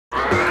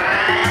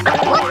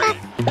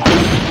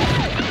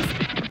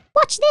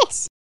Watch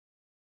this!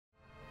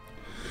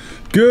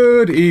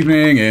 Good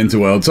evening,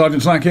 Interworld.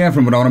 Sergeant Slack here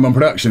from Mannoroth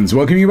Productions.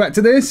 Welcome you back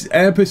to this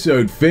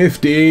episode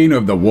 15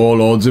 of the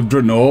Warlords of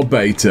Draenor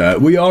Beta.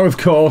 We are, of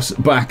course,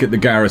 back at the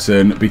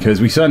garrison because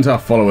we sent our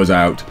followers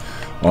out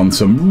on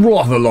some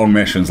rather long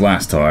missions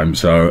last time,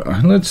 so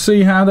let's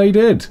see how they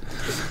did.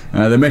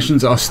 The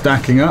missions are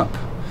stacking up.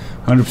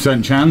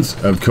 100%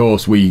 chance. Of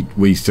course,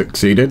 we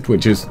succeeded,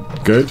 which is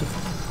good.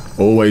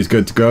 Always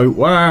good to go.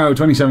 Wow,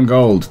 27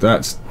 gold.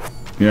 That's...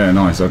 yeah,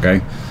 nice,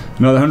 okay.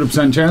 Another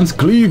 100% chance.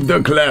 Cleave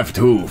the cleft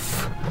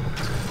hoof.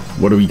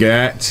 What do we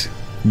get?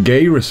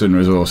 Garrison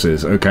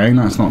resources. Okay,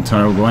 that's not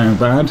terrible,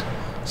 bad.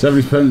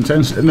 70%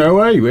 chance. No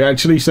way, we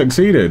actually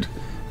succeeded.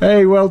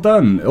 Hey, well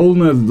done.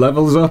 Ulna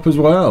levels up as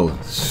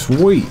well.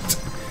 Sweet.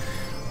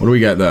 What do we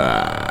get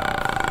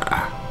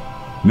there?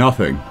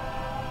 Nothing.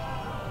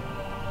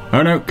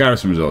 Oh no,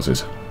 garrison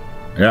resources.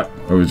 Yep,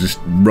 I was just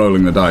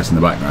rolling the dice in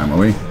the background, were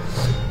we?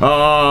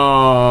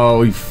 Oh,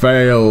 we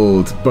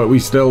failed, but we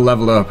still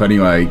leveled up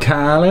anyway.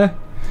 Carla,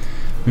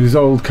 his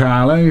old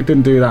Carla,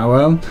 didn't do that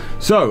well.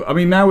 So, I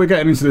mean, now we're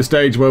getting into the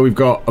stage where we've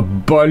got a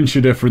bunch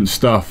of different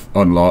stuff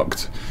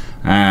unlocked,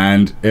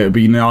 and it would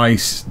be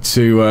nice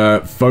to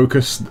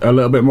focus a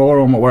little bit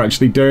more on what we're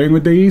actually doing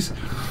with these.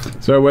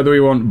 So, whether we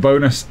want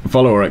bonus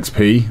follower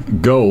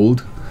XP,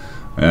 gold,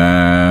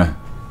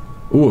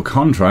 ooh, a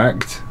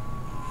contract,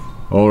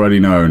 already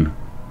known,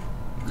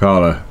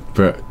 Carla.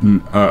 But,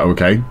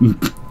 okay.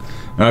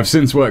 I've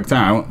since worked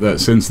out that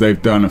since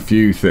they've done a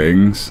few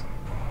things...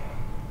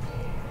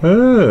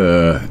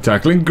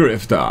 tackling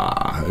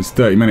Grifter. It's a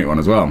 30-minute one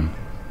as well.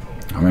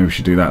 Oh, maybe we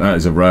should do that. That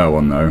is a rare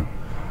one, though.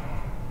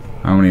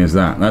 How many is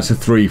that? That's a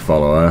 3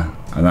 follower,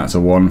 and that's a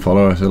 1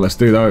 follower, so let's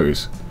do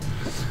those.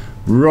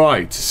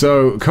 Right,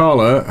 so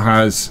Carla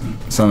has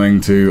something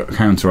to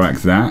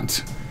counteract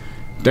that.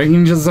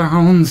 Danger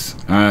zones.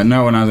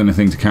 No one has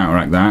anything to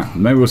counteract that.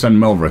 Maybe we'll send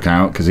Melverick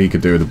out because he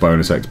could do with the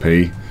bonus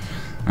XP.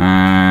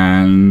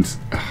 And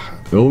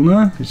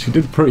Ulna, she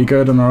did pretty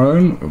good on her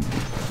own.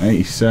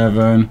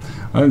 87.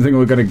 I don't think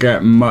we're going to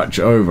get much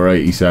over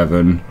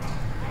 87.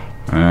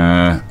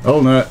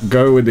 Ulna,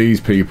 go with these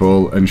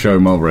people and show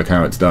Melverick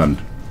how it's done.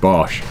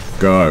 Bosh,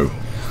 go.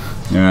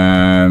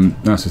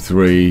 That's a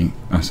 3.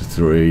 That's a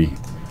 3.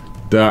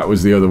 That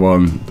was the other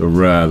one, the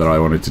rare that I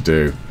wanted to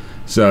do.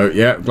 So,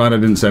 yeah, glad I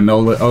didn't send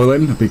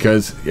Olin,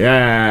 because,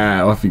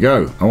 yeah, off you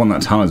go. I want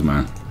that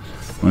talisman.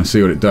 I want to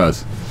see what it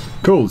does.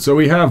 Cool, so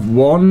we have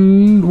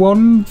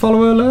one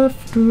follower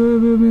left.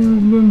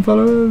 One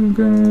follower,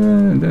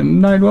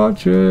 Night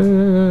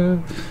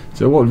Watcher.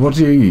 So what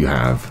do you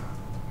have?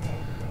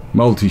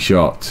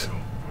 Multi-shot.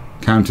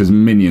 Counters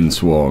minion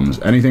swarms.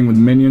 Anything with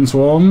minion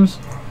swarms?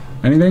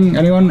 Anything?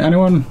 Anyone?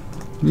 Anyone?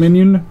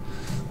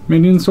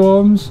 Minion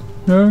swarms?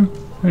 No?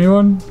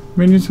 Anyone?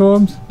 Minion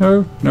swarms?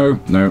 No? No,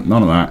 no,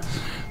 none of that.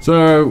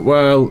 So,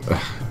 well,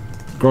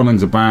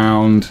 Gronlings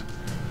Abound,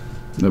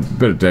 a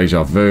bit of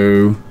Deja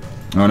Vu.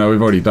 Oh no,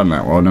 we've already done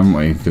that one, haven't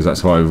we? Because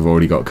that's why we've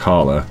already got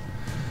Carla.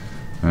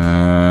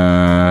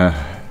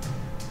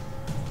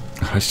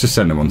 Let's just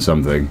send him on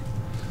something.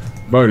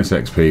 Bonus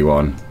XP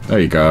one. There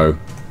you go.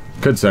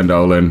 Could send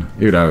Olin.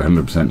 You'd have a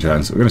 100%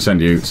 chance. We're going to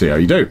send you, see how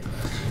you do.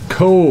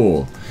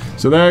 Cool.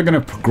 So they're going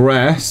to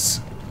progress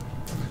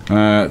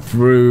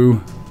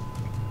through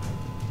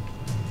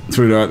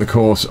the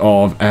course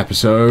of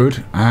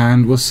episode,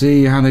 and we'll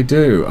see how they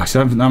do. I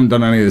haven't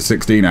done any of the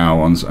 16-hour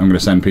ones. I'm going to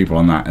send people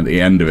on that at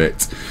the end of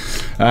it.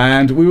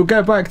 And we will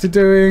get back to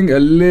doing a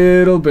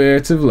little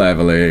bit of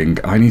leveling.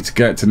 I need to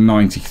get to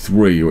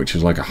 93, which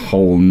is like a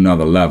whole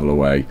nother level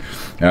away.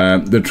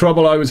 The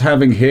trouble I was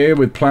having here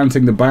with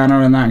planting the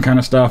banner and that kind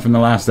of stuff in the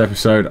last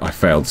episode, I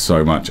failed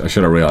so much. I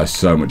should have realised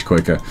so much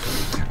quicker.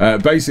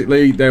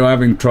 Basically, they were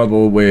having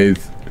trouble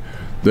with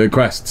the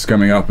quests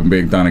coming up and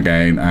being done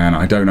again, and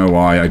I don't know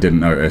why I didn't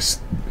notice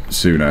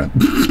sooner.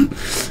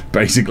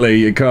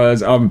 Basically,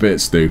 because I'm a bit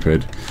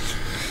stupid.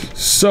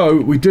 So,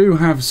 we do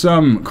have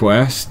some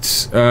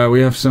quests.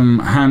 We have some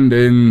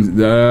hand-ins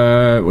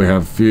there. We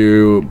have a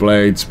few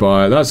Blade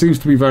Spire. That seems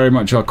to be very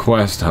much our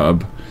quest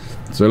hub.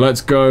 So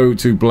let's go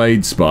to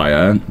Blade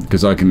Spire,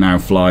 because I can now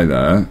fly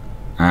there.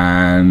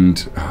 And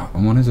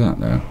what is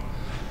that, though?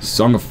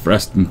 Song of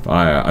Frost and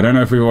Fire. I don't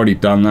know if we've already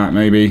done that,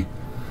 maybe.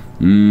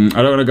 I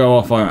don't want to go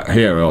off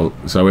here,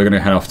 so we're going to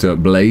head off to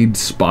Blade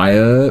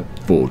Spire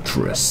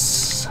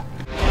Fortress.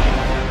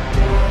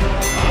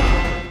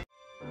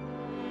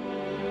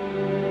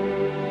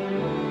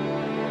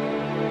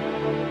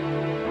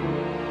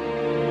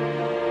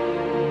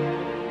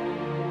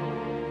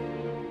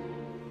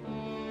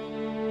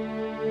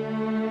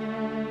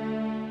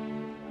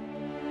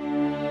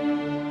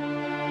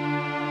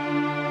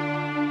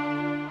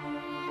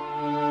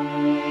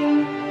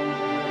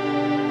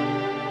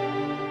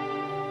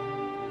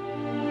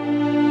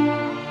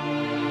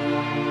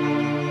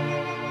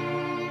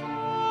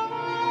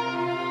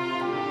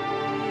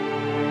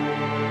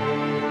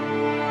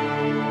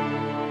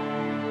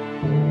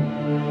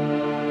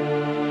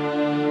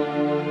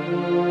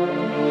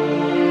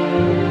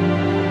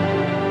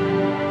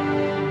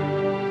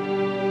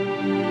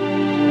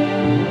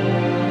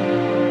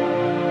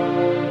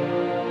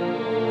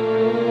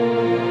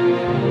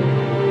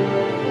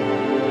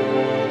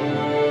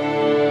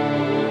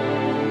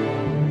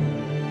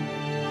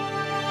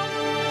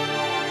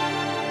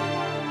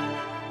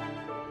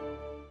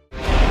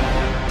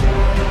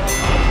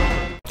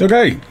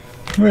 Okay,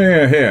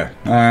 we're here,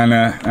 and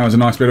that was a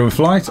nice bit of a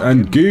flight,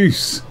 and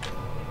Goose!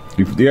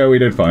 Yeah, we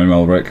did find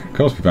Mulbrick. Of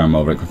course we found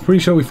Mulbrick. I'm pretty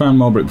sure we found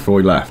Mulbrick before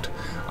we left.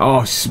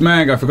 Oh,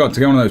 smag, I forgot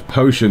to get one of those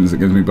potions that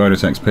gives me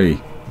bonus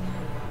XP.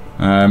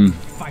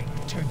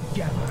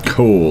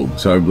 Cool,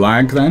 so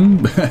lag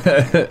then?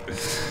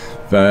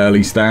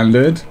 Fairly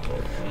standard.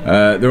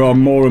 There are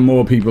more and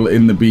more people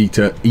in the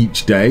beta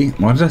each day.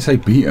 Why did I say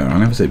beta? I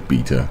never say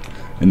beta.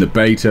 In the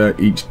beta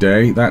each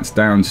day. That's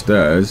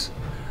downstairs.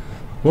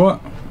 What?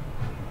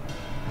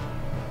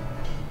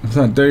 What's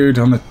that dude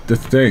on the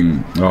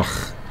thing? Ugh.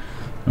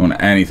 I don't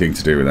want anything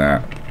to do with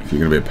that. If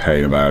you're going to be a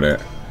pain about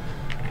it.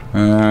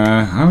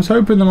 I was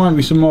hoping there might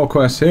be some more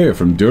quests here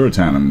from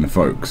Durotan and the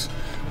folks.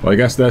 Well, I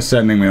guess they're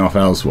sending me off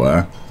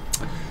elsewhere.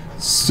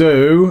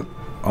 So,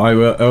 I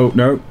will... Oh,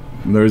 no.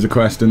 There is a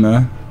quest in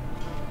there.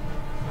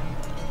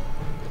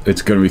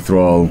 It's going to be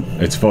Thrall.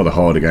 It's for the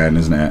Horde again,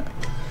 isn't it?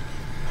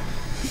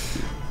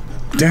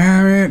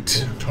 Damn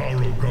it!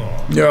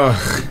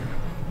 Ugh.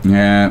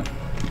 Yeah.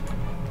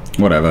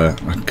 Whatever.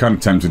 I'm kind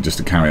of tempted just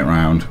to carry it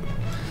around.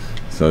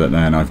 So that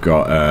then I've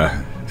got...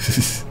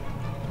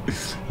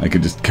 I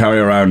could just carry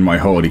around my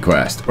Horde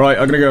quest. Right,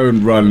 I'm going to go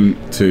and run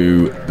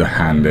to the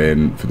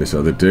hand-in for this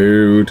other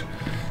dude.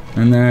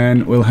 And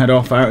then we'll head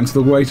off out into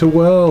the greater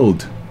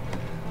world.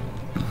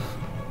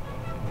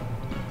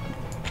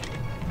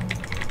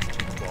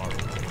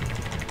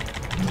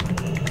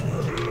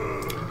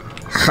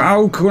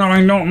 How could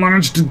I not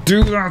manage to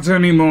do that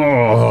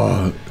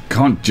anymore?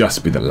 Can't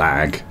just be the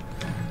lag.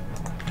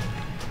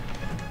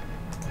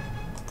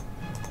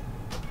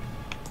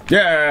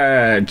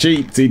 Yeah,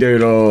 cheatsy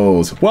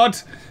doodles.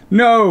 What?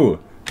 No.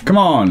 Come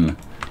on.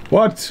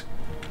 What?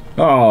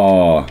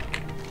 Oh.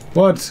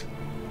 What?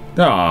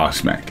 Ah, oh,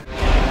 smack.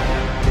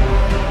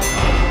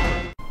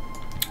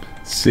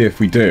 See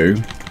if we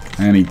do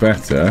any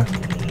better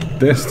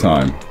this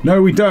time.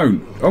 No, we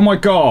don't. Oh my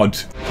god.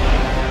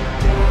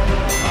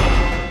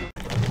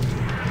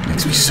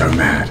 Makes me so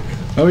mad.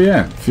 Oh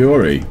yeah,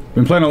 Fury.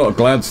 Been playing a lot of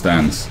Glad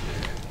Stance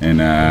in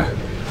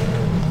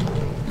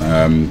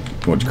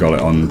what do you call it,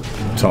 on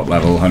top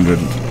level 100,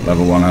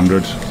 level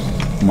 100.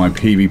 My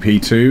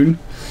PvP tune.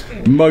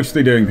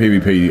 Mostly doing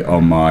PvP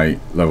on my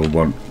level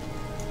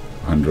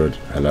 100.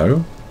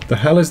 Hello? The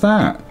hell is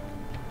that?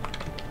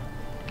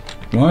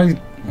 Why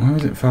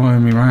is it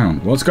following me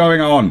around? What's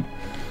going on?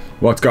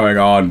 What's going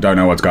on? Don't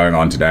know what's going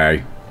on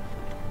today.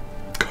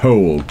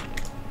 Cool.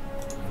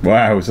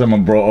 Wow,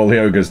 someone brought all the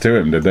ogres to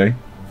him, did they?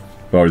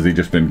 Or has he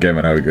just been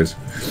given ogres?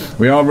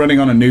 We are running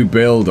on a new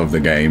build of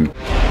the game.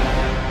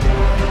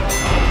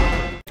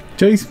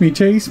 Chase me,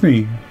 chase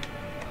me.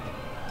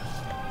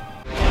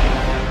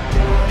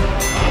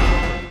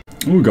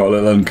 Ooh, we've got a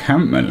little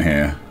encampment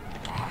here.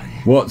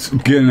 What's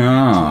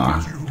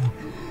gonna?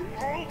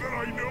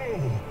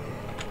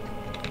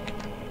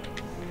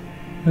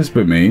 That's a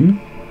bit mean.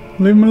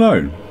 Leave him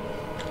alone.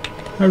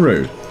 How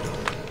rude.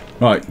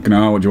 Right,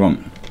 Gnar, what do you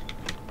want?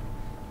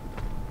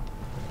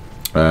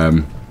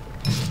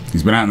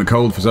 He's been out in the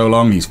cold for so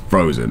long, he's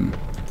frozen.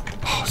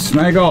 Oh,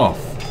 snag off!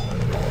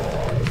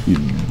 You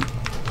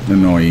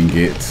annoying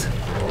git.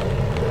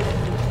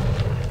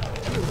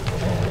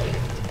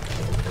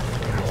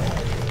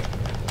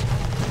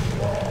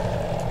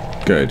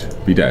 Good.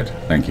 Be dead.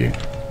 Thank you.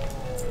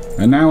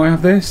 And now I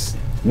have this?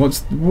 Where does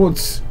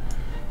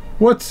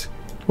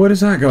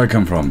that guy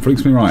come from?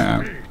 Freaks me right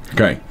out.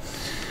 Okay.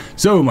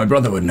 So, my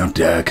brother would not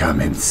dare come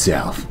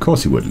himself. Of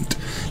course he wouldn't.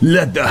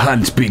 Let the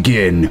hunt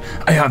begin.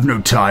 I have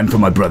no time for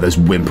my brother's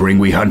whimpering.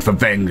 We hunt for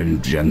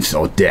vengeance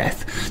or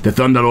death. The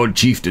Thunderlord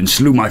chieftain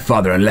slew my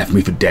father and left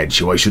me for dead,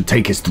 so I should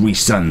take his 3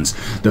 sons,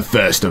 the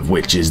first of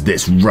which is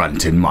this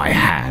runt in my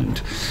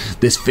hand.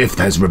 This 5th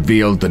has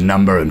revealed the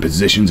number and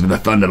positions of the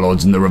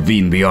Thunderlords in the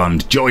ravine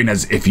beyond. Join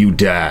us if you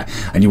dare,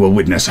 and you will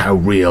witness how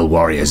real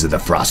warriors of the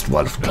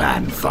Frostwolf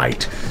Clan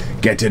fight.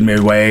 Get in my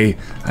way,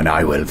 and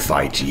I will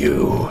fight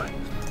you.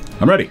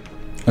 I'm ready.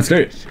 Let's do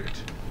it.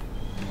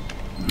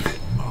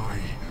 My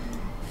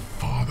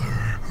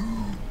father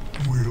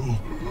will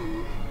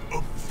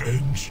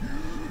avenge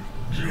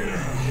you. Your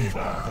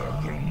father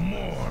will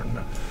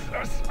mourn,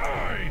 as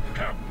I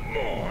have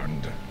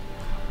mourned.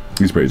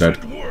 He's pretty dead.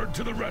 Send word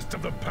to the rest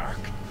of the pack.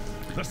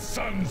 The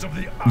sons of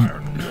the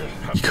Iron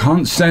Wolf. You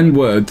can't send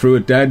word through a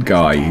dead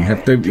guy. You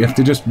have to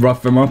just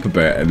rough him up a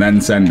bit and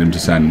then send him to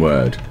send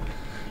word.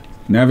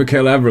 Never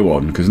kill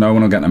everyone, because no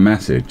one will get the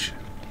message.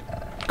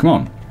 Come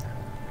on.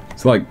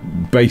 It's like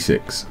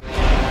basics.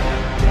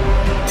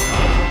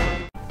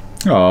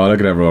 Oh, look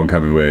at everyone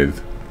coming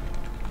with.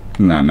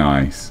 Isn't that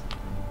nice?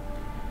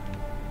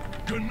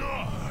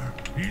 Gnar,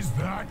 is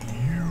that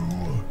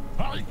you?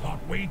 I thought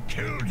we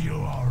killed you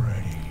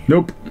already.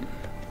 Nope.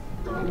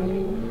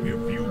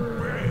 If you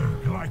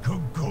beg like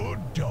a good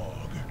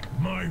dog,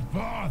 my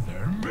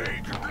father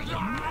may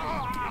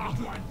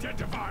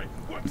identify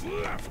what's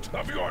left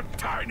of your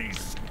tiny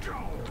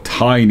skull.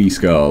 Tiny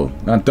skull.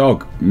 That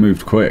dog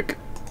moved quick.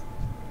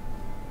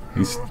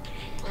 He's...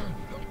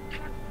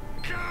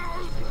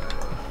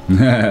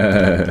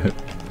 That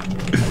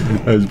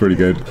was pretty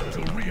good.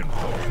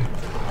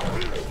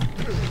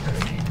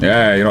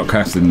 Yeah, you're not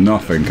casting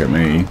nothing at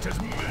me.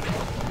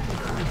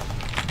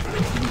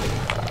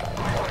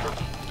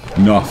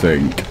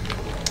 Nothing.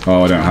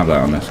 Oh, I don't have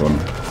that on this one.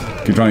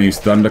 Keep trying to use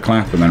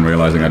Thunderclap and then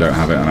realising I don't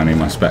have it on any of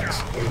my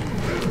specs.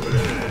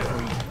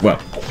 Well,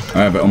 I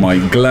have it on my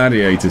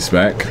Gladiator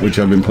spec, which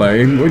I've been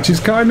playing, which is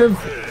kind of...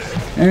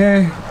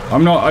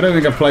 I don't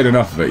think I've played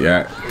enough of it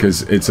yet,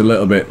 because it's a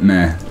little bit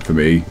meh for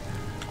me.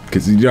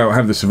 Because you don't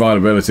have the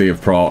survivability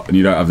of Prot, and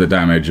you don't have the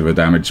damage of a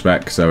damage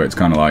spec, so it's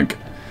kind of like...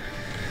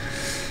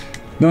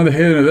 neither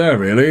here nor there,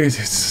 really.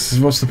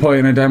 What's the point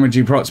in a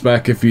damagey Prot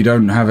spec if you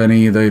don't have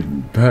any of the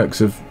perks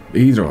of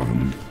either of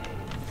them?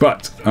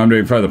 But I'm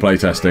doing further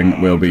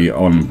playtesting. We'll be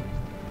on...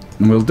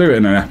 we'll do it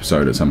in an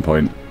episode at some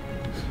point.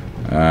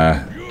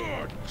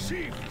 Your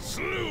chief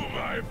slew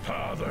my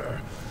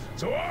father,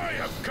 so I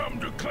have come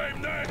to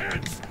claim the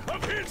heads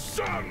of his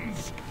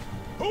sons.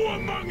 Who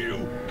among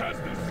you has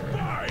the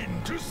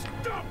spine to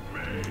stop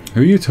me?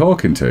 Who are you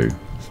talking to?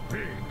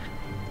 Speak.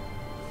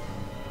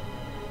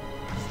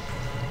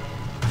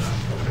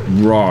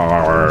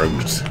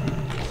 Roars.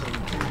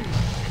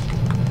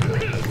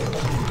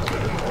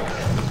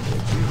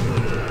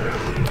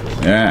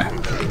 Yeah.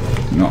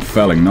 Not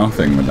felling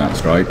nothing with that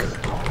strike.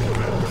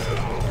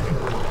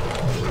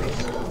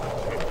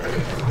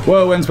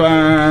 Whirlwind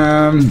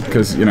spam!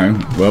 Because, you know,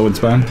 whirlwind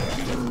spam.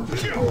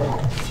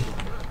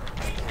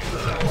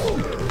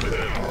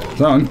 Is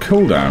that on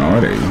cooldown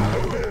already?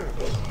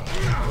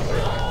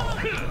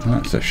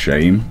 That's a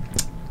shame.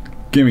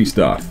 Gimme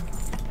stuff.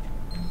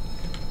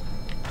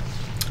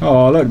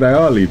 Oh, look, they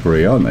are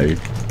leapery, aren't they?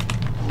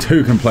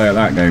 Two can play at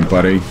that game,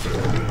 buddy.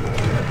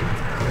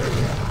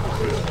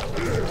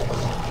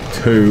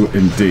 Two,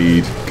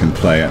 indeed, can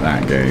play at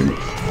that game.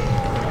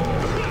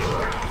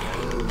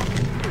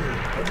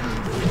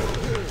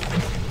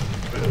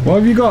 Why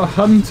have you got a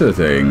hunter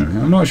thing?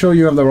 I'm not sure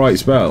you have the right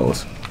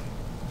spells.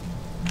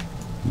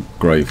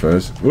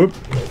 Grafers. Whoop.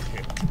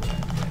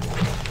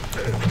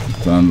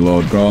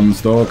 Thunderlord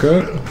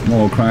Gronstalker.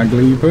 More Crag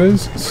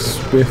Leapers.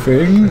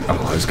 Spiffing.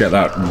 Oh, let's get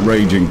that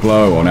raging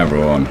blow on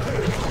everyone.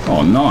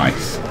 Oh,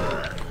 nice.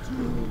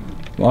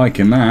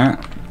 Liking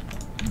that.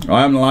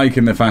 I am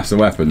liking the faster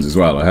weapons as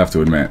well, I have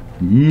to admit.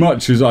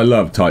 Much as I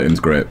love Titan's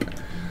Grip,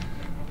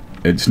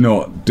 it's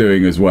not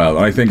doing as well.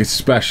 I think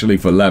especially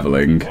for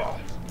leveling,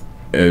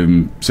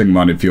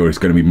 Single-Minded Fury is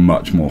going to be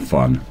much more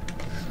fun.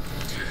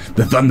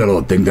 The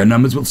Thunderlord think their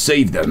numbers will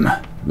save them.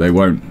 They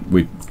won't.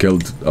 We've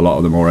killed a lot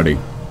of them already.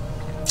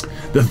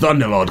 The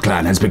Thunderlord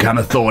clan has become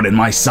a thorn in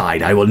my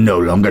side I will no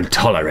longer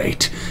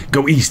tolerate.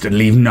 Go east and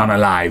leave none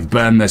alive.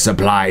 Burn their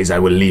supplies, I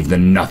will leave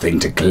them nothing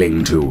to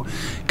cling to.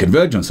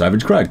 Converge on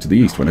Savage Crag to the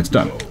east when it's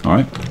done.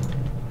 Alright.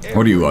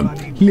 What do you want?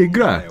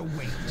 Ligra.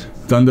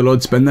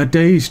 Thunderlords spend their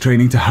days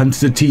training to hunt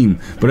as a team,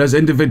 but as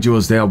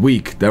individuals they are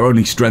weak. Their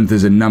only strength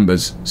is in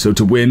numbers. So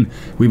to win,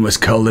 we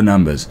must cull the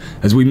numbers.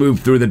 As we move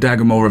through the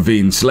Dagamore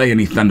Ravine, slay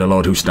any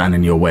Thunderlord who stand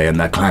in your way, and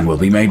their clan will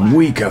be made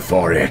weaker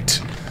for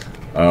it.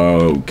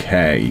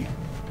 Okay.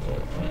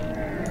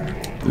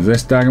 Is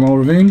this Dagamore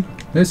Ravine?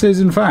 This is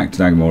in fact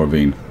Dagamore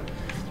Ravine.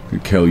 We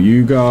kill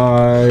you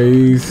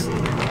guys.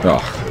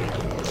 Oh.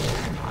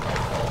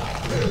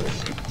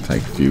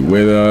 Take a few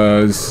with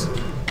us.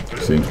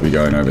 Seems to be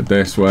going over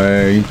this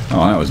way.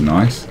 Oh, that was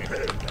nice.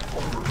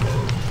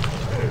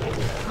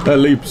 Their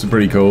leaps are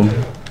pretty cool,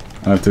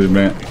 I have to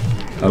admit.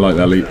 I like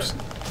their leaps.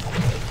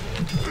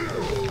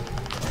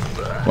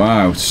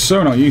 Wow,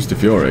 so not used to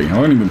Fury. I've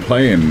only been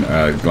playing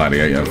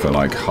Gladiator for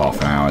like half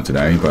an hour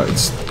today, but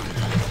it's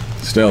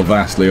still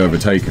vastly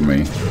overtaken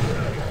me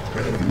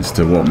as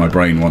to what my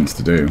brain wants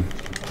to do.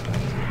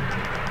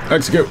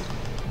 Execute!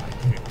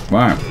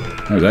 Wow,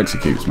 those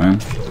executes, man.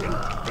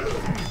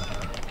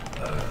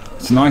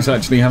 It's nice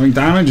actually having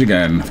damage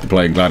again after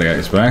playing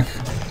Gladiator spec.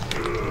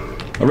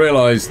 I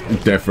realise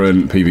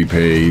different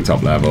PvP,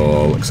 top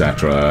level,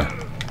 etc.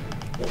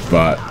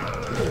 But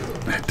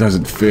it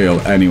doesn't feel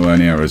anywhere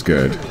near as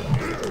good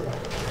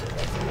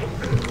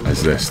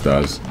as this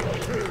does.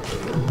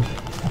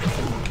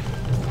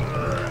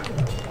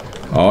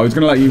 Oh, he's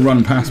going to let you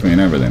run past me and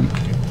everything.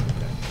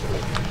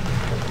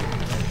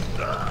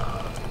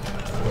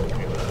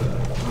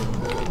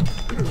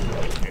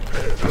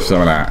 Have some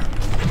of that.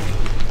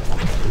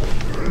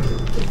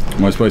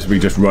 Am I supposed to be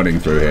just running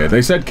through here?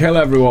 They said kill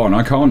everyone.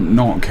 I can't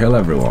not kill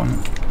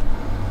everyone.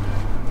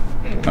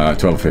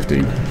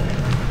 12:15.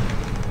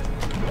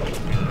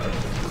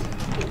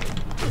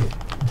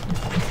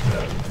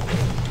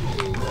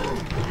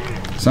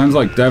 Sounds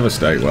like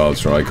Devastate World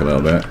Strike a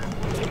little bit.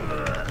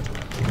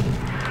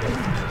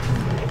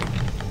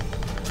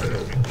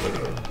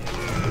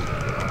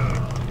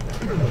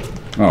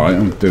 Alright,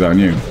 I'll do that on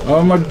you.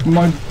 Oh,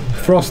 my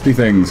frosty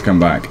things come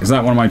back. Is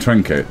that one of my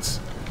trinkets?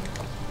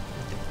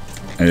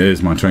 It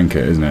is my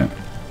trinket, isn't it?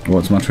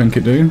 What's my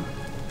trinket do?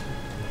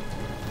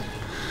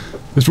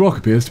 This rock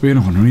appears to be an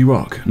ordinary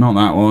rock. Not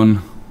that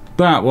one.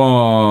 That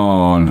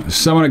one!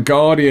 Summon a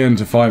guardian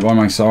to fight by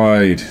my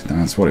side.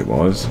 That's what it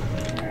was.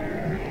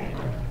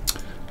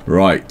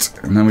 Right.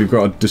 And then we've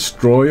got to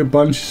destroy a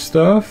bunch of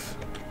stuff.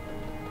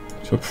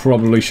 Which I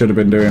probably should have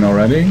been doing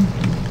already.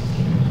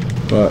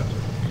 but...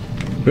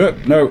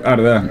 no, out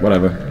of there.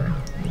 Whatever.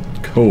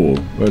 Cool.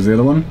 Where's the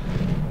other one?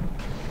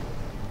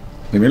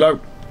 Leave me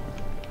alone.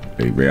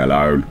 Leave me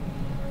alone.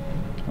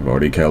 I've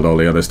already killed all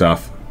the other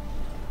stuff.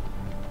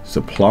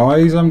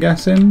 Supplies, I'm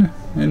guessing,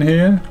 in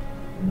here.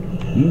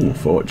 Ooh,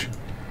 forge.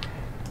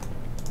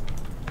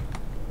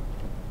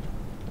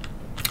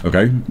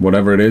 Okay,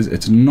 whatever it is,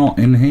 it's not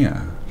in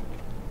here.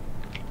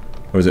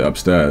 Or is it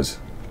upstairs?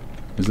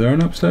 Is there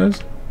an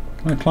upstairs?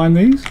 Can I climb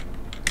these?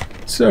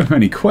 So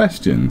many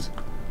questions.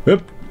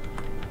 Oop.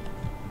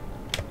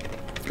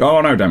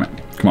 Oh no, damn it.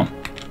 Come on.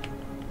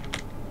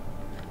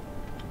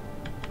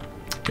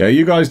 Yeah,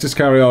 you guys just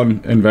carry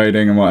on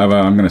invading and whatever.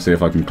 I'm going to see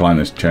if I can climb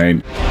this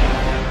chain.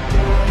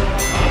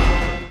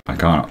 I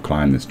can't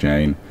climb this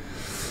chain.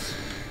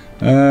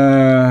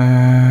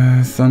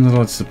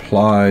 Thunderlord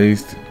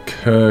supplies.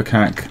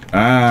 Kerkak.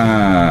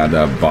 Ah,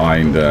 the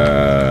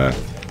binder.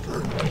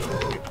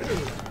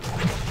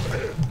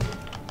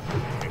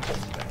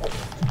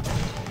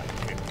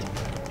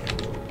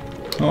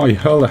 Oh, he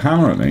hurled a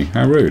hammer at me.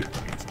 How rude.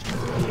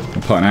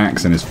 I'll put an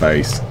axe in his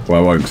face.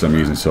 Well, I won't because I'm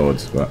using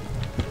swords, but...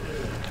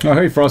 Oh,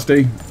 hey,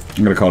 Frosty.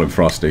 I'm going to call him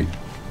Frosty.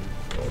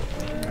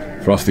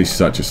 Frosty's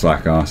such a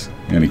slack ass.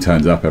 He only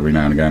turns up every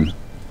now and again.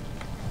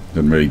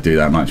 Doesn't really do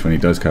that much when he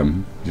does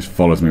come. He just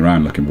follows me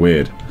around looking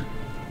weird.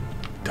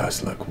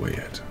 Does look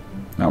weird.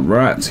 That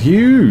rat's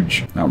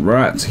huge. That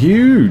rat's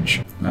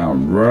huge. That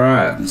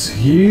rat's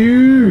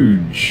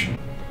huge.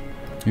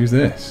 Who's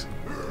this?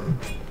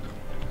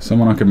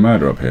 Someone I can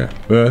murder up here.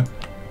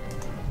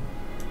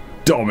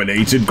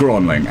 Dominated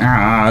Gronling.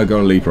 Ah, got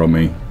a leaper on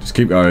me. Just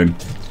keep going.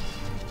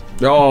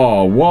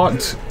 Oh,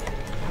 what?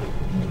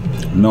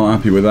 Not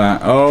happy with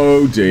that.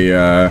 Oh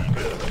dear.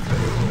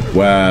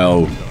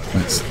 Well,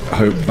 let's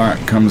hope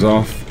that comes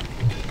off.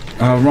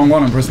 Oh, wrong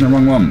one. I'm pressing the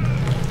wrong one.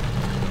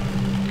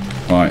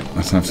 Right,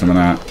 let's have some of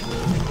that.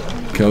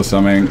 Kill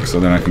something so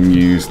then I can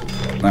use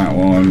that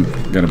one.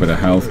 Get a bit of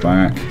health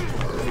back.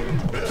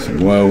 Some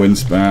whirlwind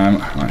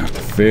spam. I might have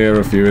to fear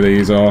a few of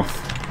these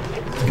off.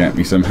 To get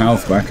me some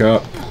health back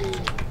up.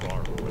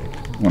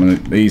 One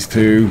of these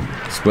two.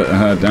 Split the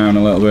herd down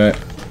a little bit.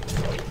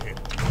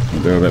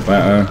 We'll do a bit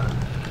better.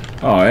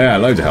 Oh yeah,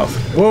 loads of health.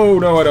 Whoa,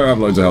 no, I don't have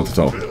loads of health at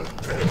all.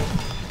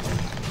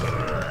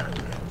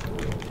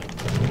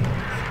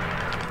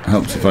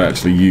 Helps if I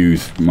actually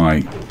use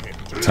my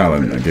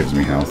talent that gives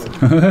me health.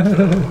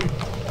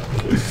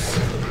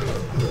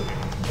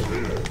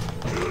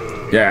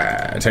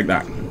 Yeah, take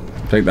that.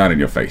 Take that in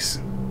your face.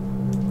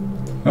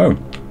 Oh.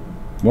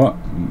 What?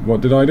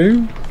 What did I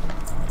do?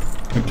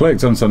 I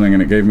clicked on something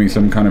and it gave me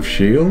some kind of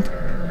shield.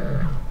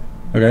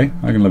 Okay,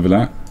 I can live with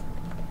that.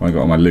 What have I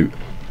got on my loot?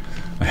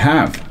 I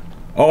have.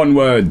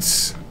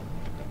 Onwards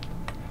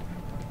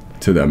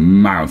to the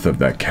mouth of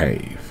the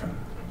cave.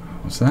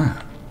 What's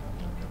that?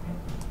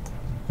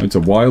 It's a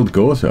wild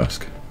gore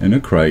tusk in a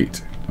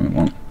crate. Don't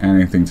want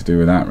anything to do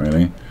with that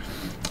really.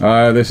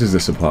 This is the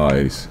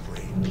supplies.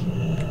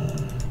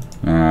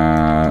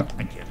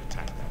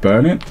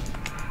 Burn it.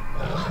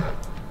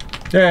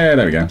 Yeah,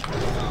 there we go.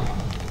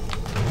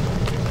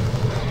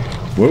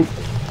 Whoop.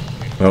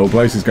 The whole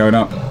place is going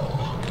up.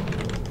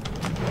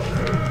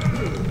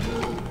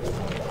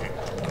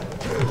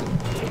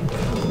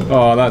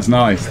 Oh, that's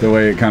nice. The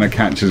way it kind of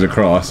catches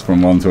across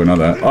from one to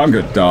another. I'm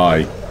going to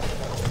die.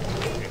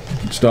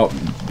 Stop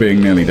being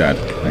nearly dead.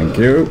 Thank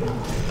you.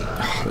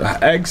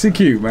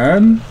 Execute,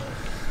 man.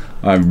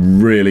 I've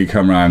really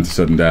come round to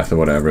sudden death or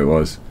whatever it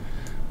was.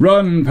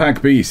 Run,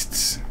 pack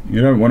beasts. You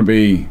don't want to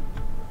be...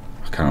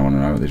 I kind of want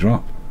to know what they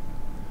drop.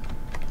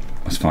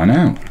 Let's find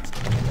out.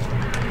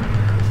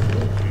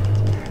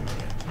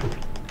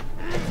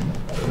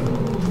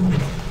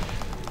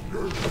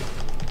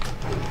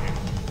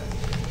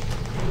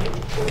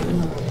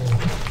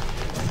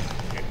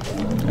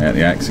 Yeah,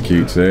 the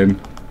execute's in.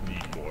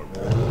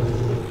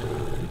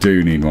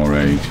 Do need more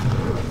rage.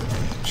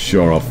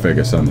 Sure, I'll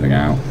figure something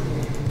out.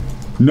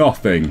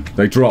 Nothing.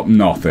 They drop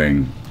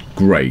nothing.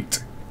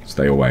 Great.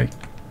 Stay away.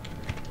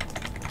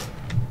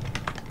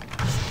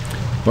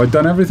 Have I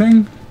done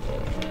everything?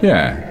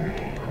 Yeah.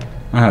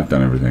 I have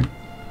done everything.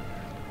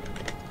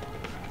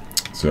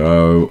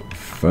 So,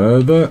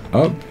 further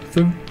up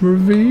the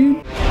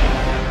ravine?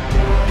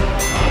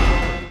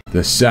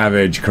 The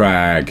Savage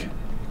Crag.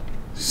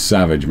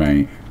 Savage,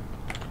 mate.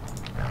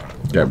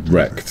 Get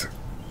wrecked.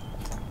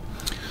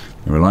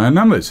 They rely on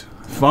numbers.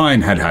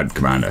 Fine, Head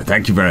Commander.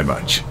 Thank you very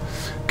much.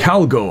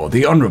 Calgor,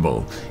 the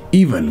Honourable.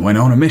 Even when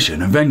on a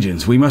mission of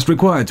vengeance, we must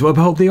require to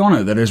uphold the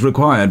honour that is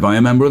required by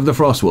a member of the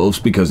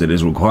Frostwolves because it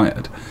is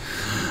required.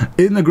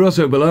 In the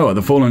grotto below are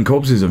the fallen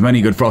corpses of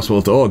many good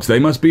Frostwolf orcs. They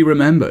must be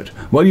remembered.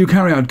 While you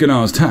carry out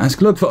Gunnar's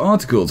task, look for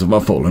articles of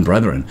our fallen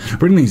brethren.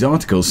 Bring these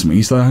articles to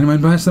me so that I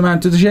may pass them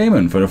out to the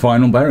shaman for a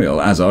final burial,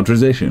 as our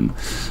tradition.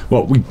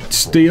 What, we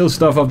steal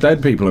stuff off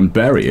dead people and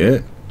bury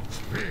it?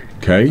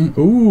 Okay.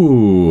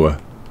 Ooh.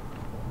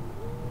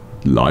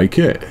 Like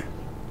it.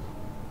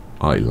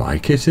 I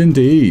like it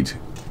indeed.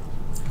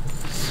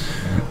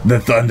 The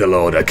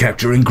Thunderlord are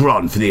capturing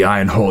Gron for the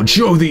Iron Horde.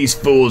 Show these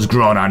fools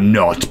Gron are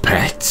not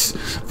pets.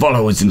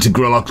 Follow us into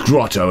Grolok's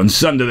grotto and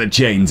sunder the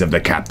chains of the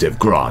captive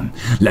Gron.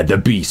 Let the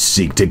beasts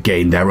seek to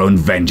gain their own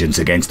vengeance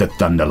against the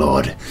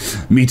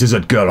Thunderlord. Meet us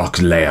at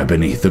Grolok's lair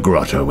beneath the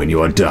grotto when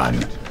you are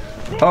done.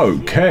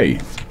 Okay.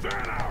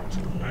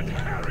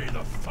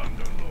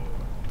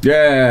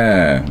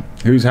 Yeah.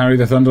 Who's Harry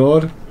the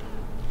Thunderlord?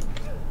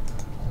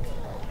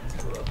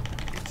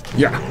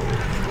 Yeah.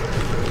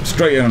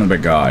 Straight in on the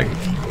big guy.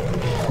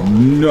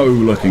 No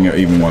looking at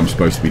even what I'm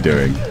supposed to be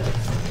doing.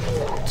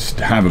 Just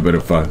have a bit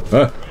of fun.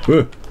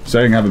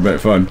 Saying have a bit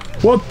of fun.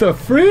 What the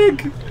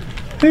frig?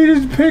 He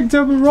just picked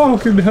up a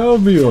rock and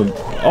held me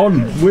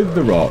on with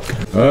the rock.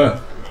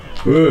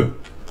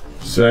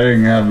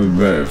 Saying have a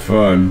bit of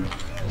fun.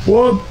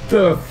 What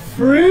the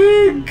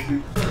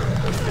frig?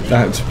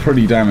 That's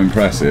pretty damn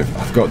impressive.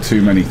 I've got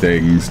too many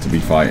things to be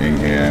fighting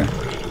here.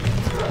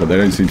 But they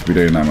don't seem to be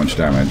doing that much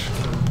damage.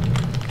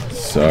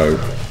 So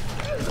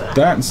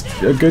that's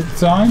a good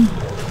sign.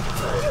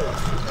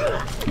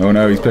 Oh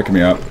no, he's picking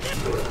me up.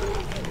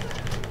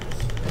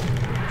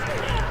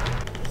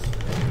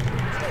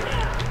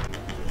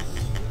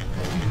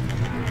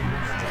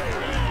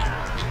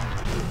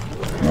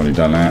 I've already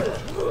done that.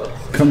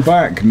 Come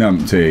back,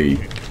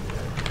 numpty.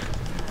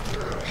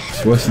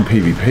 It's worse than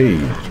PvP,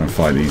 trying to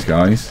fight these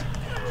guys.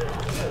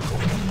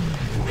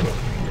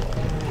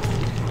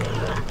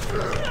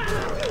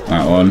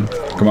 That one.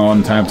 Come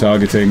on, tab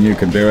targeting, you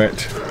can do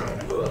it.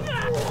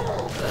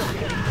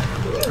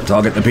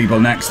 Target the people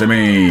next to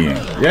me.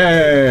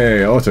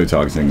 Yay! Auto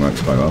targeting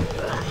works quite well.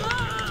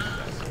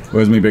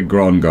 Where's me big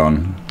Gron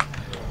gone?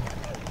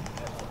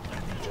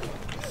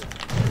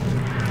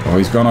 Oh,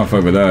 he's gone off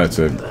over there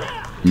to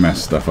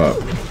mess stuff up.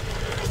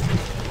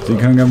 Is he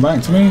coming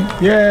back to me?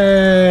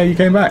 Yay! You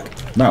came back.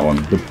 That one.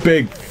 The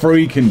big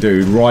freaking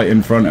dude right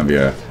in front of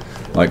you.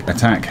 Like,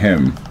 attack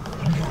him.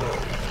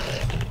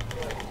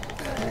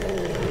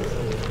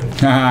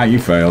 Haha, you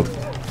failed.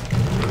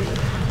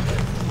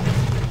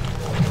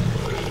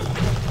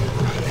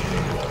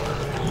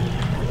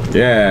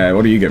 Yeah,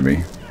 what do you get me?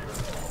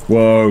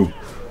 Whoa.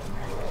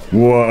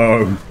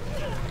 Whoa.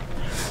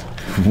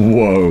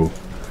 Whoa.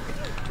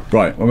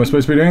 Right, what am I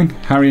supposed to be doing?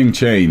 Harrying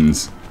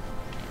chains.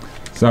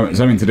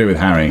 Something to do with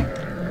Harry.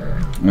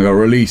 I got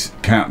release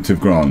captive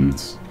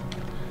Grons.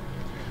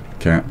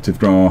 Captive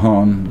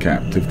Gron,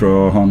 captive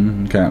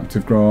Gron,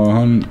 captive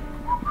Gron.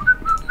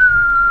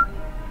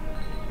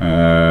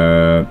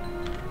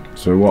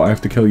 So what, I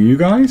have to kill you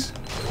guys?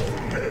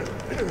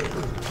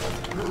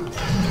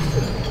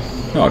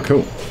 Oh,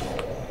 cool.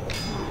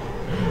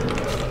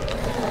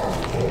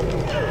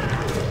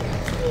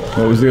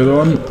 What was the other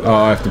one? Oh,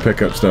 I have to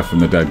pick up stuff from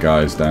the dead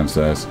guys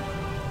downstairs.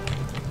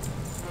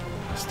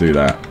 Let's do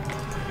that.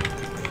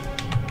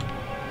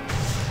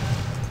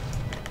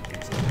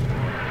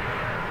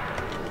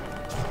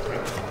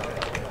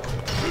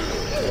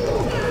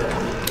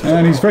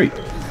 And he's free.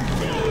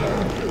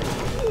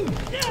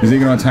 Is he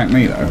going to attack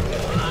me, though?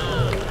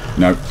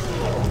 No.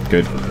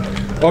 Good.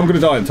 Oh, I'm going to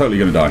die. I'm totally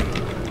going to die.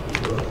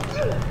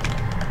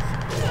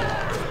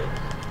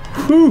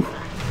 Whew.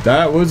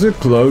 That was a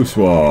close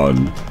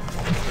one.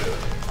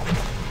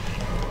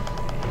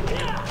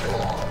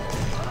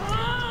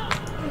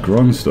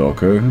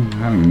 Gronstalker,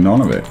 having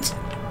none of it.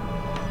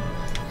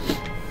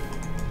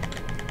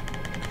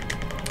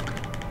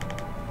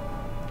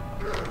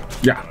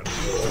 Yeah.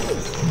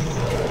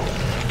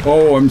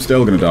 Oh, I'm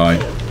still going to die.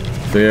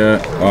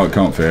 Fear. Oh, I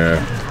can't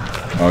fear.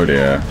 Oh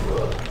dear.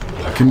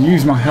 I can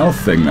use my health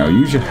thing though.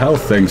 Use your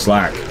health thing,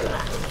 Slack.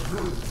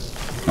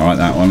 Alright,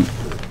 that one.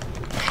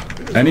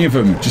 Any of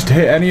them. Just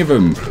hit any of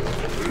them.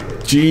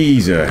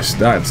 Jesus,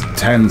 that's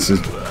tense as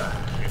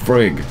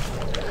frig.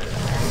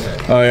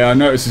 Oh yeah, I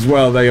noticed as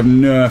well they have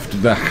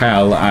nerfed the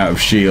hell out of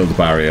shield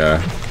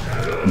barrier.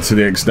 To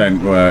the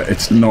extent where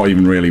it's not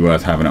even really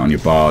worth having it on your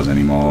bars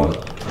anymore.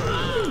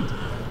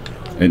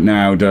 It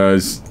now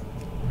does...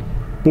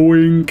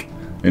 Boink!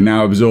 It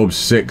now absorbs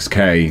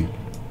 6k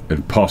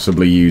and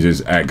possibly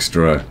uses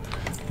extra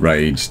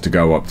rage to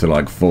go up to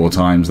like 4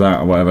 times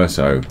that or whatever,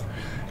 so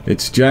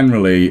it's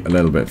generally a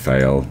little bit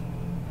fail.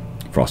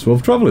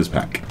 Frostwolf Traveler's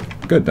Pack.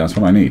 Good, that's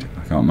what I need.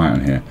 I can't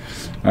mount here.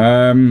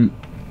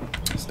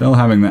 Still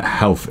having that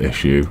health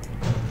issue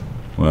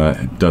where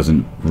it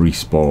doesn't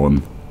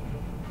respawn.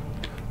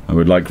 I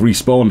would like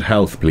respawned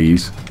health,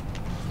 please.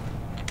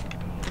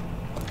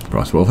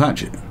 Frostwolf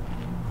Hatchet.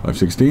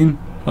 516,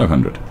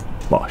 500.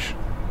 Bosh.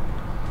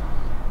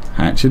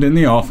 Hatchet in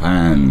the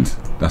offhand.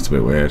 That's a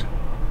bit weird.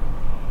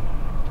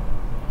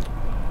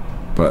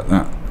 But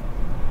that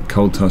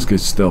Cold Tusk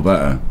is still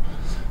better.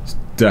 It's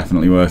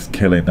definitely worth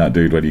killing that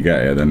dude when you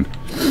get here than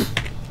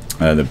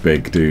the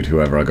big dude,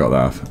 whoever I got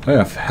that off. I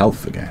have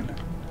health again.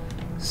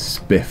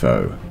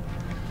 Spiffo.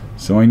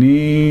 So I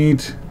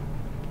need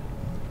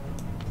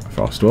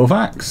Frostwolf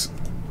Axe.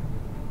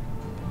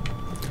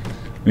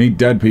 We need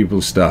dead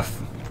people's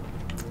stuff.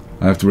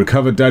 I have to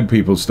recover dead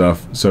people's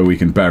stuff so we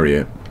can bury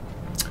it.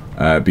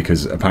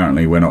 Because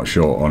apparently we're not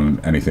short on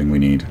anything we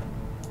need.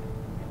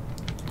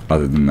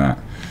 Other than that.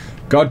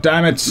 God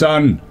damn it,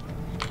 sun!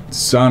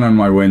 Sun on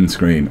my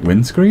windscreen.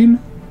 Windscreen?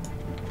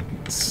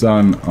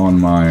 Sun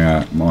on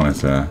my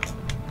monitor.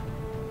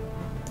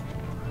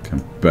 I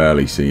can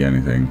barely see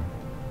anything.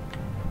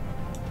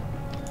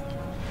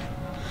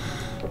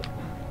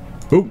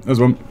 Oh, there's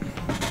one.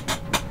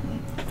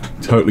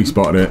 Totally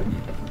spotted it.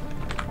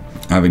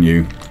 Haven't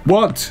you?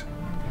 What?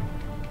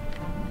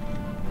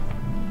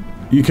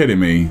 You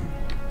kidding me?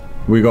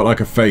 We got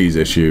like a phase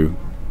issue.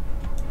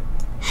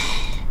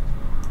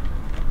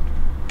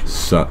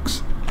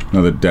 Sucks.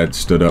 Another dead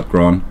stood up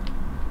Gron.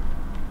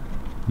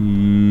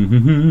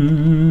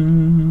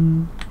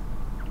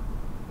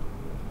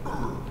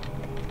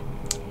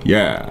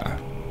 Yeah.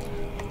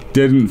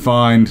 Didn't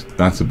find.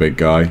 That's a big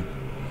guy.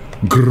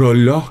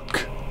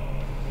 Grolok.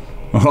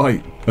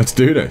 Alright, let's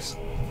do this.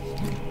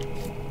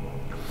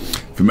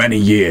 For many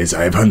years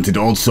I have hunted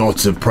all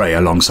sorts of prey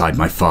alongside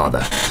my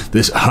father.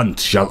 This hunt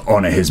shall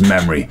honour his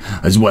memory,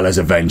 as well as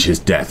avenge his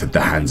death at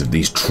the hands of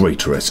these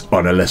traitorous,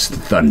 honourless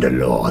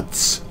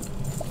Thunderlords.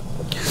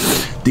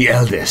 The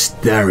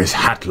eldest, there is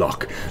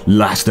Hatlock,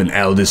 last and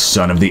eldest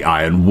son of the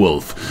Iron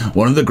Wolf,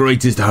 one of the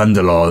greatest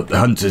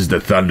hunters the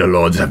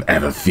Thunderlords have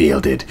ever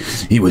fielded.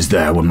 He was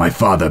there when my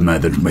father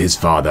murdered his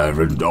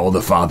father, and all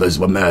the fathers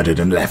were murdered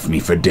and left me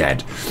for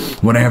dead.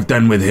 When I have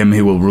done with him,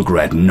 he will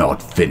regret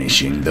not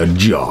finishing the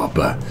job.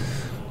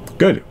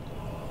 Good.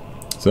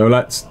 So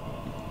let's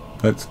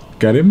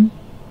get him.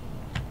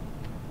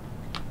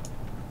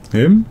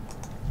 Him?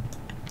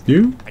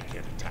 You?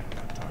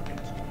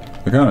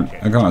 I can't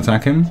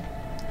attack him.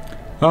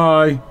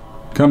 Hi,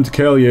 come to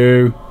kill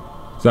you.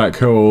 Is that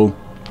cool?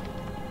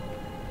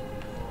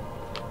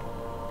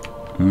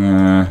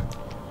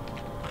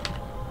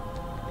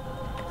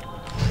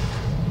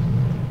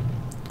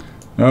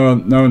 No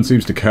one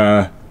seems to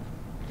care.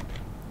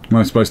 Am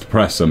I supposed to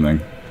press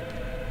something?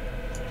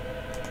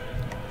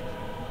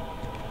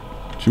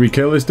 Should we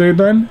kill this dude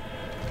then?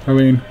 I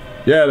mean,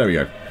 yeah, there we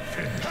go.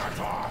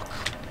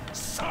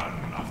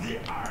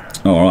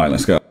 Alright,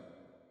 let's go.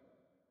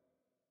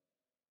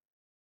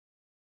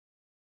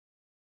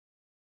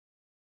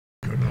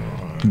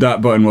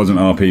 That button wasn't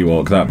RP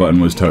walk, that button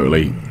was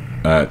totally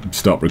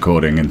stop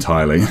recording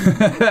entirely.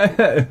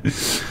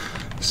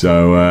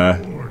 So,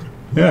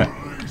 yeah.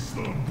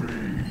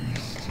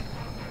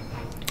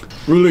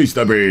 Release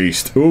the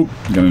beast! Oh,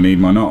 gonna need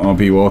my not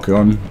RP walk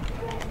on.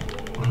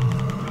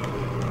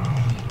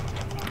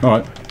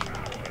 Alright.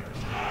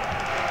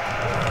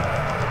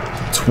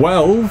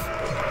 12?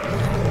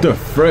 The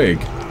frig?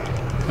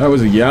 That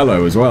was a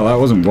yellow as well, that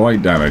wasn't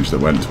white damage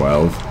that went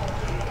 12.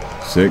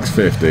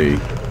 650.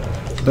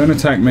 Don't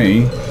attack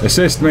me.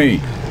 Assist me.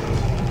 Oh,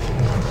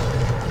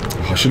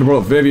 I should have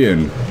brought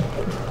Vivian.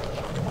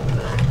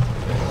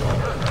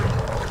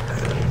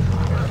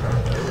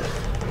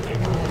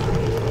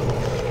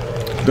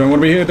 Don't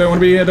want to be here, don't want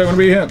to be here, don't want to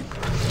be here.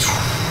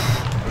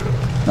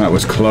 That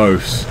was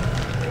close.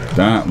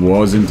 That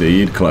was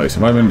indeed close.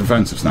 Have I been in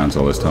defensive stance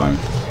all this time? I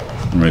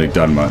haven't really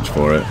done much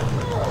for it.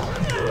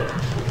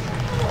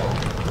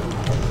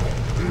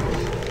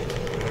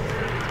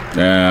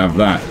 Yeah, have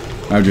that.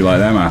 How'd you like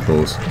them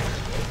apples?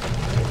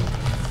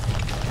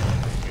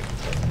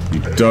 You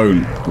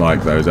don't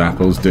like those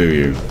apples, do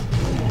you?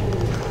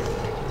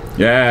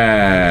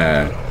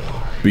 Yeah!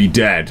 Be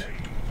dead.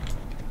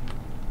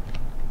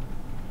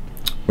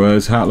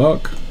 Where's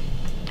Hatlock?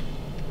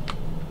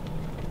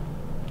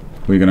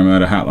 We're gonna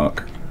murder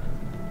Hatlock.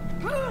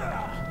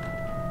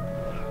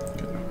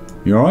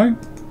 You alright?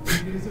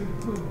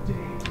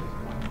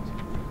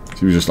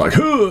 She was just like,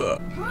 huh!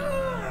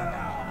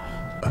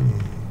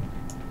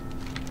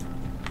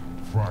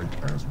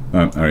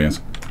 Oh, there he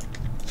is.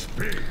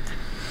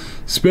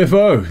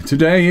 Spiffo!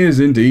 Today is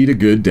indeed a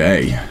good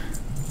day.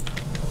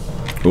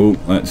 Oh,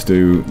 let's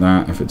do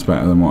that if it's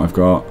better than what I've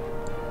got.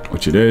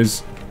 Which it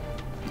is.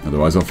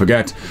 Otherwise I'll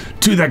forget.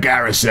 To the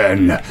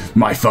garrison!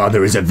 My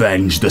father is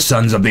avenged. The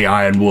sons of the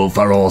Iron Wolf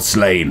are all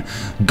slain.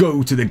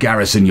 Go to the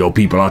garrison your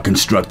people are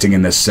constructing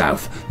in the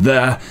south.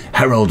 There,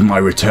 herald my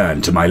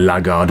return to my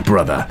laggard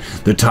brother.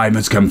 The time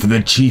has come for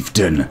the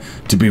chieftain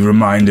to be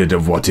reminded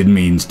of what it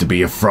means to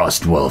be a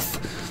Frostwolf.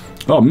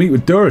 Oh, meet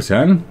with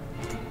Durotan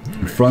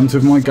in front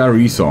of my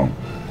garrison.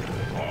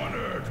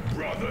 Honored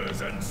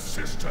brothers and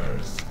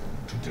sisters,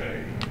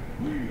 today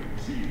we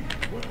achieve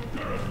what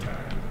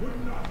Durotan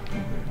would not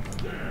even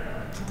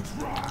dare to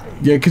try.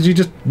 Yeah, because you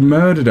just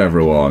murdered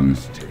everyone.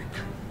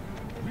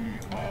 We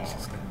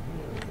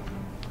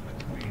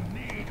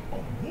need a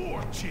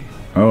war chief.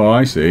 Oh,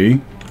 I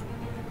see.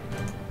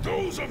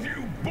 Those of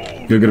you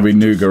bold You're going to be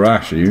New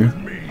Garash, are you?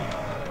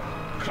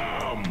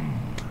 Come.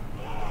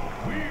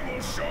 We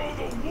will show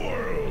the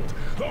world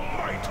the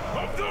might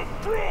of the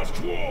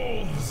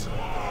Frostwolves.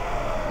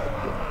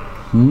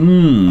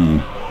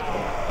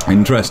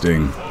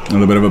 Interesting. A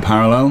little bit of a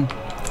parallel.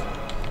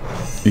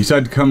 He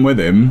said come with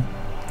him,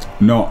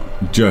 not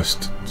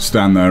just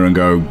stand there and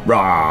go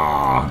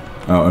rah.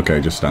 Oh,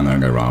 okay, just stand there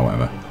and go rah,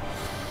 whatever.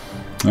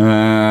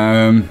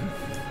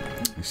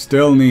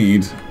 Still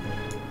need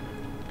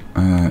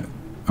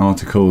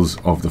Articles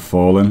of the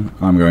Fallen.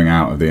 I'm going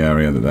out of the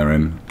area that they're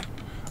in.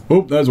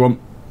 Oh, there's one.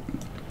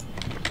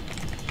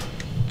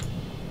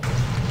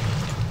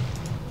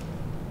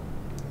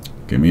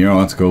 Give me your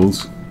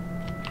articles.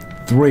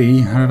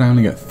 3? How did I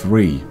only get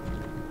 3?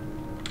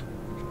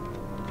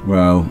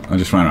 Well, I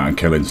just ran around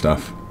killing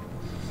stuff.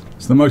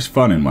 It's the most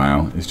fun in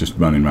WoW, it's just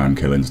running around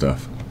killing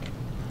stuff.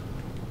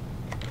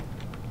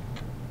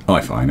 I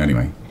find,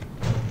 anyway.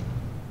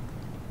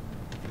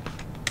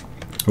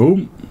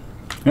 Oh,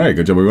 hey,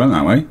 good job we went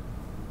that way.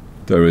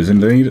 There is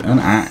indeed an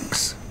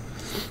axe.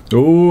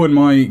 Oh, and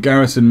my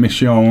garrison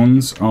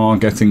missions are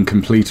getting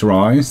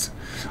completerized.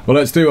 Well,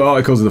 let's do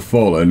Articles of the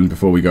Fallen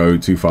before we go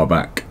too far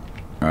back.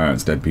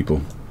 It's dead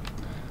people.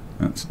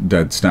 That's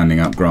dead standing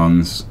up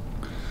grons.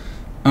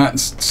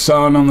 That's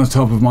sun on the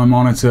top of my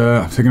monitor.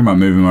 I'm thinking about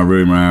moving my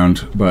room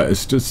around, but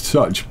it's just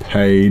such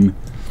pain.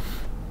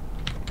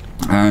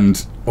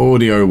 And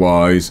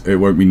audio-wise, it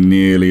won't be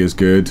nearly as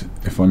good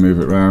if I move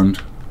it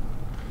around.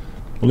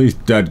 All these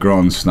dead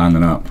grons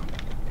standing up.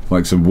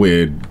 Like some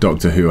weird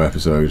Doctor Who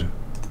episode.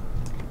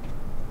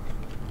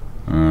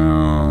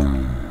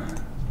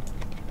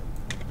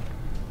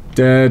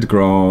 Dead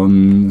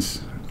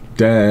grons.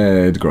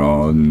 Dead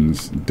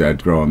grons.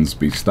 Dead grons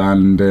be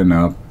standing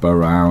up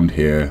around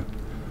here.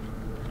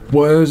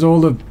 Where's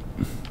all the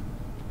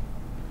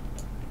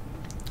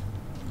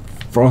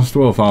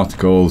Frostwolf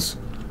articles?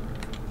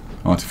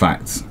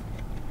 Artifacts.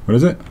 What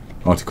is it?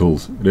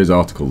 Articles. It is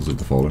Articles of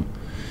the Fallen.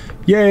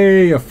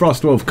 Yay! A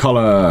Frostwolf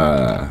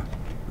collar!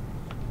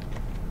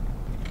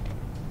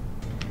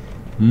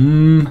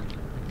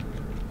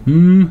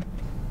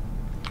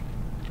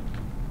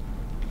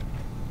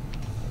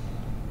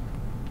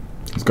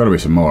 There's got to be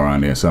some more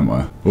around here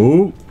somewhere.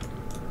 Oh!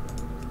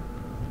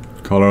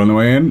 Collar on the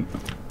way in.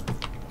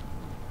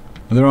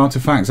 Are there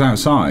artifacts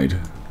outside?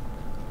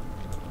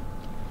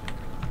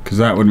 Because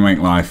that would make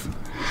life a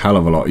hell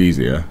of a lot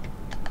easier.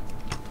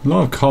 A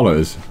lot of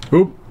collars.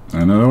 Oh!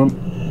 Another one.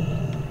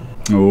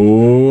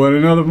 Oh, and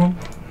another one.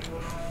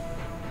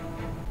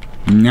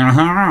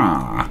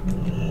 Naha!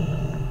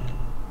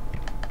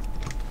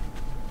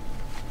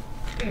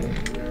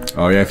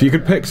 Oh yeah, if you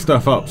could pick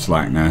stuff up,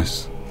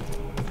 Slackness,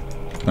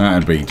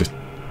 that'd be just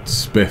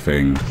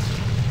spiffing.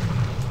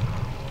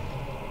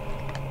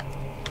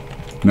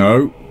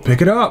 No,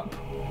 pick it up,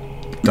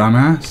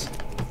 dumbass.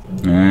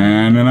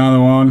 And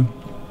another one.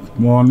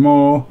 One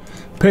more.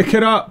 Pick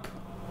it up.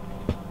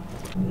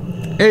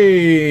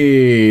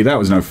 Hey, that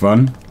was no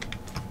fun.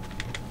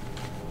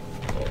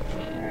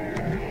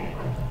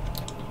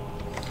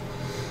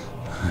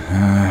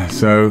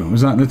 So,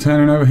 was that the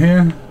turning over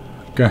here?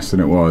 Guessing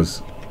it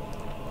was.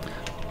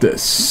 The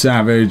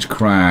Savage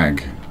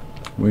Crag.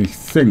 We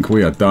think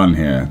we are done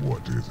here.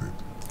 What is it?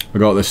 We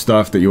got the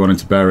stuff that you wanted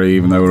to bury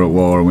even though we're at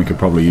war and we could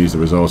probably use the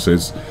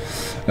resources.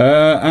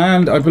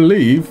 And I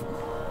believe,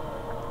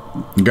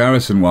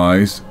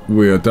 garrison-wise,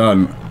 we are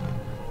done.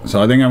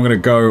 So I think I'm going to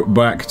go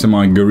back to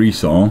my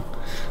garrison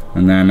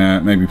and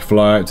then maybe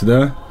fly out to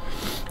there.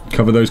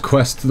 Cover those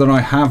quests that I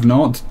have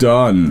not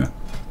done.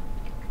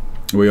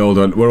 We're all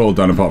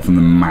done apart from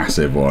the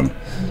massive one.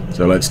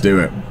 So let's do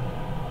it.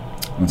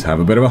 Let's have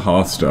a bit of a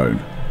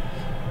Hearthstone.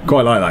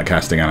 Quite like that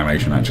casting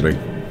animation, actually.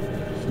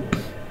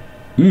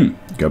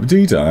 Cup of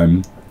tea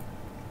time.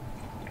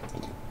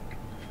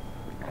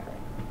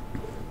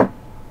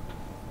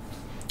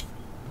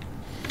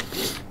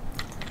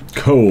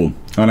 Cool.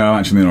 I know I'm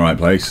actually in the right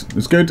place.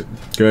 It's good.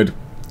 Good.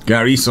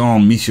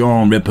 Garrison,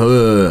 mission,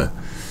 repos.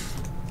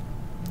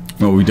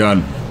 What have we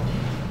done?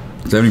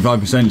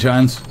 75%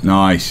 chance?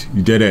 Nice.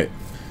 You did it.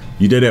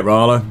 You did it,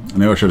 Rala. I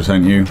knew I should have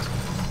sent you.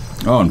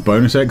 Oh, and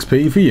bonus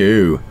XP for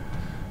you.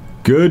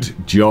 Good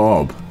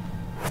job.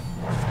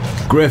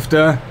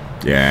 Grifter.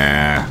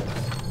 Yeah.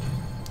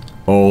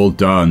 All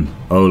done.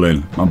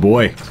 Olin. My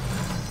boy.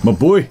 My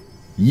boy.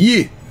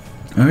 Yeah.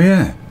 Oh,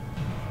 yeah.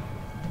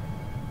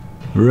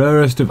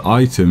 Rarest of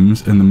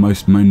items in the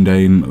most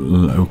mundane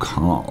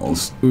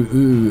locales.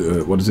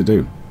 What does it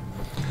do?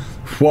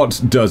 What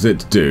does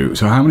it do?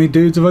 So how many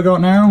dudes have I got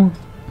now?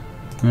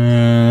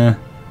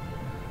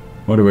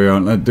 What do we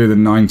want? Let's do the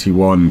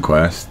 91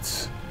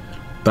 quests.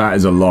 That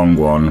is a long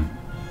one.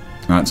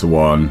 That's a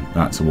 1.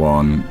 That's a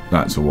 1.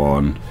 That's a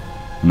 1.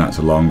 And that's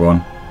a long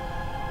one.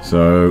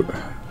 So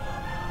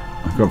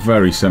I've got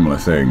very similar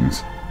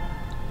things.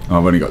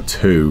 I've only got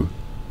 2.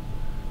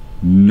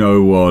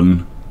 No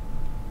one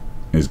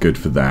is good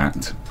for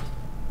that.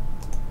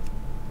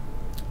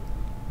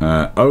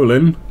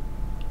 Olin.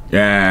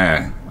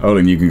 Yeah.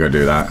 Olin, you can go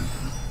do that.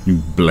 You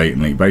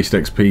blatantly. Based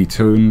XP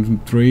 2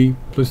 and 3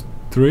 plus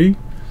 3?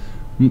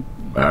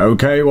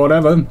 Okay,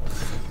 whatever.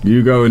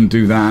 You go and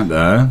do that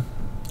there.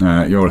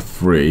 You're a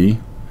 3.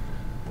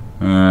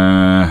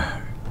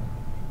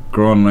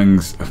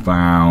 Gronlings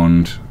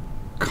found.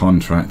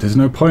 Contract. There's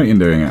no point in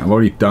doing it. I've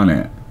already done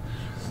it.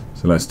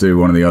 So let's do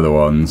one of the other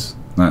ones.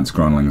 That's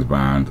Gronlings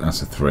bound.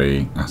 That's a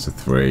 3. That's a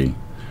 3.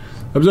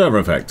 Observer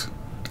effect.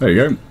 There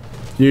you go.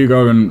 You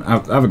go and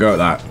have a go at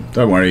that.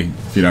 Don't worry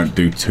if you don't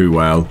do too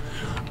well.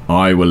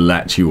 I will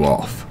let you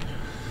off.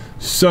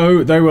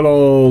 So they will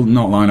all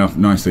not line up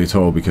nicely at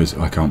all because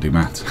I can't do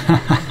maths.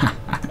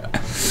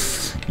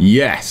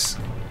 Yes.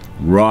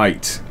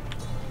 Right.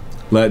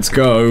 Let's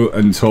go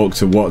and talk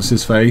to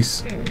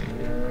what's-his-face.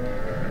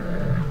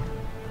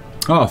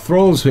 Oh,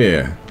 Thrall's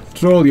here.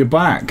 Thrall, you're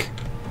back.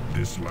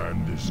 This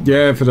land is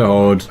Yeah, for the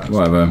Horde.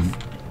 Whatever.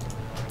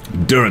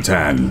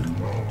 Durotan.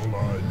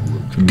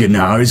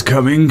 Gnar is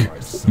coming?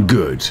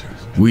 Good.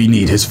 We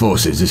need his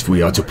forces if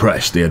we are to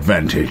press the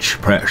advantage.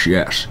 Press,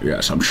 yes.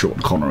 Yes, I'm Sean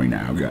Connery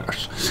now,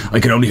 yes.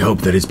 I can only hope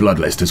that his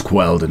bloodlust is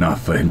quelled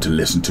enough for him to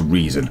listen to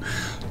reason.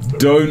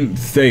 Don't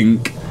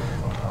think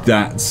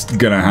that's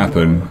gonna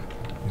happen.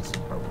 It's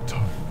about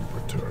time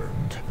we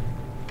returned.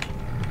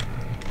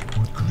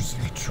 What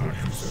grisly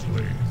triumph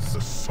slays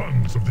the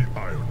sons of the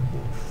Iron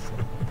Wolf?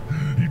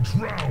 He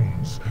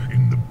drowns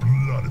in the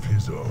blood of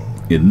his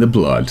own. In the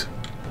blood.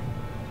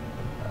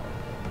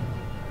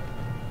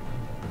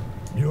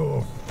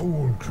 Your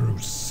fool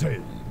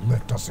crusade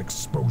left us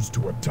exposed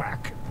to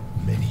attack.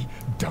 Many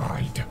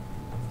died.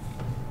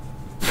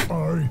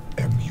 I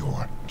am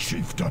your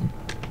chieftain.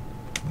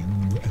 You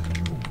and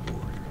your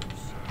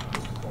warriors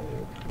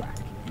fall back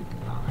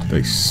in line.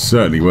 They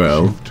certainly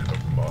will. Chieftain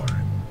of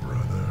mine,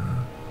 brother.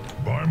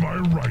 By my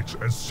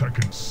right as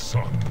second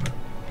son,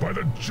 by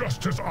the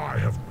justice I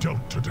have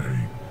dealt today,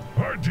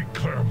 I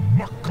declare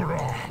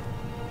Makara.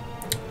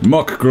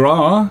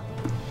 Mokgra?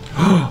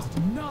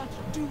 Do not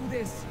do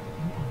this.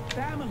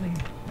 Family.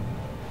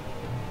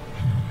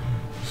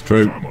 It's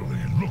true. Family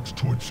looks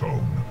to its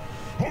own.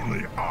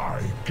 Only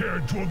I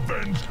cared to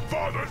avenge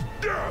father's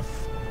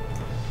death.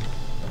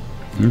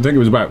 I think it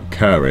was about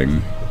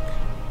caring.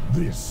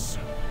 This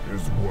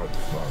is what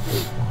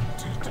father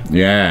wanted.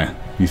 Yeah.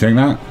 You think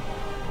that?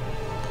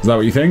 Is that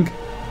what you think?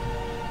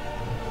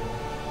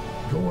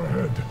 Go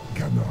ahead,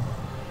 Gnar.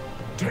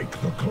 Take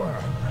the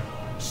clan.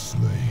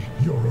 Slay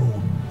your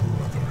own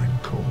brother in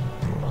cold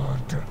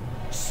blood.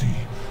 See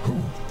who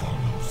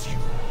follows you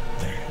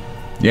then.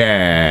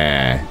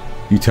 Yeah.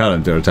 You tell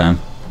him, Durotan.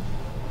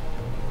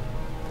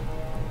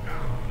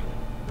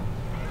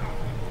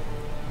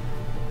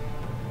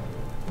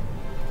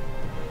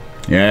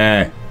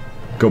 Yeah.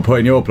 Go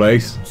put in your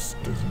place. This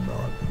does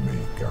not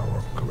make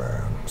our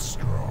clan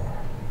strong.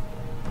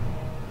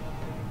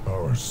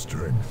 Our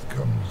strength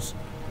comes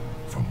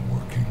from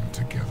working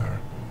together.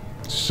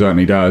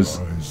 Certainly does.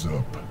 Rise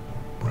up,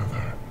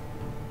 brother.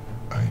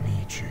 I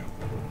need you.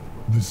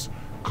 This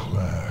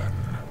clan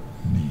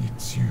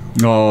needs you.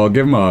 Oh,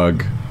 give him a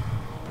hug.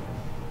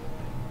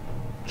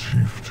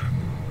 Chieftain.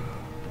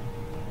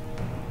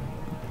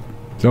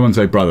 Someone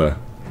say brother.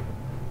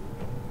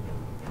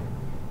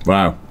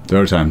 Wow.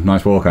 Durotan.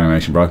 Nice walk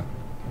animation, bro.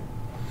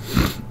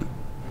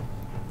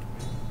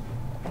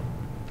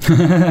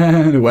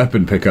 The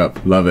weapon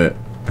pickup. Love it.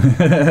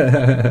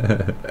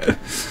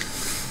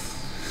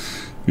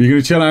 You're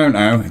gonna chill out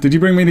now. Did you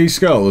bring me these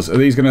skulls? Are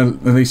these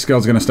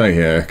skulls gonna stay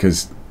here?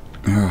 Because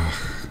they're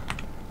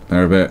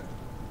a bit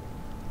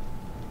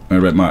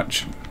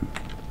much.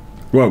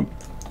 Whoa.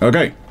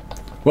 Okay.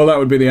 Well, that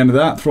would be the end of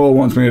that. Thrall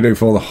wants me to do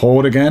for the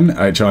Horde again,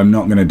 which I'm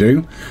not going to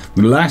do.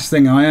 The last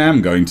thing I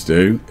am going to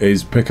do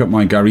is pick up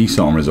my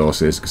Garrison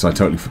resources, because I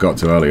totally forgot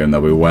to earlier, and they'll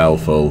be well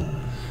full.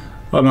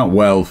 Well, not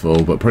well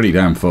full, but pretty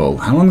damn full.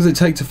 How long does it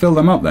take to fill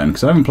them up then?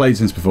 Because I haven't played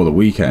since before the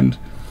weekend.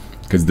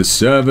 Because the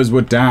servers were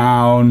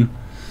down.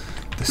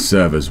 The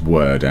servers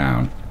were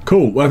down.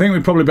 Cool. Well, I think we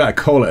probably better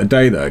call it a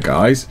day there,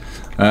 guys.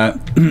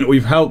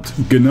 We've helped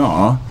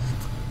Gnar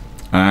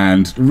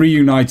and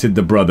reunited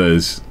the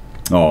brothers.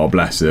 Oh,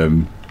 bless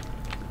him.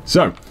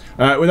 So,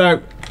 all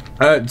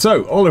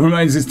that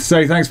remains is to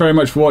say thanks very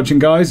much for watching,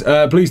 guys.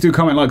 Please do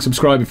comment, like,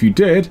 subscribe if you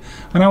did,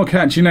 and I'll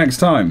catch you next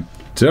time.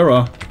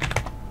 Ta-ra.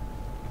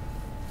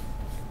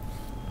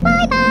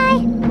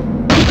 Bye-bye.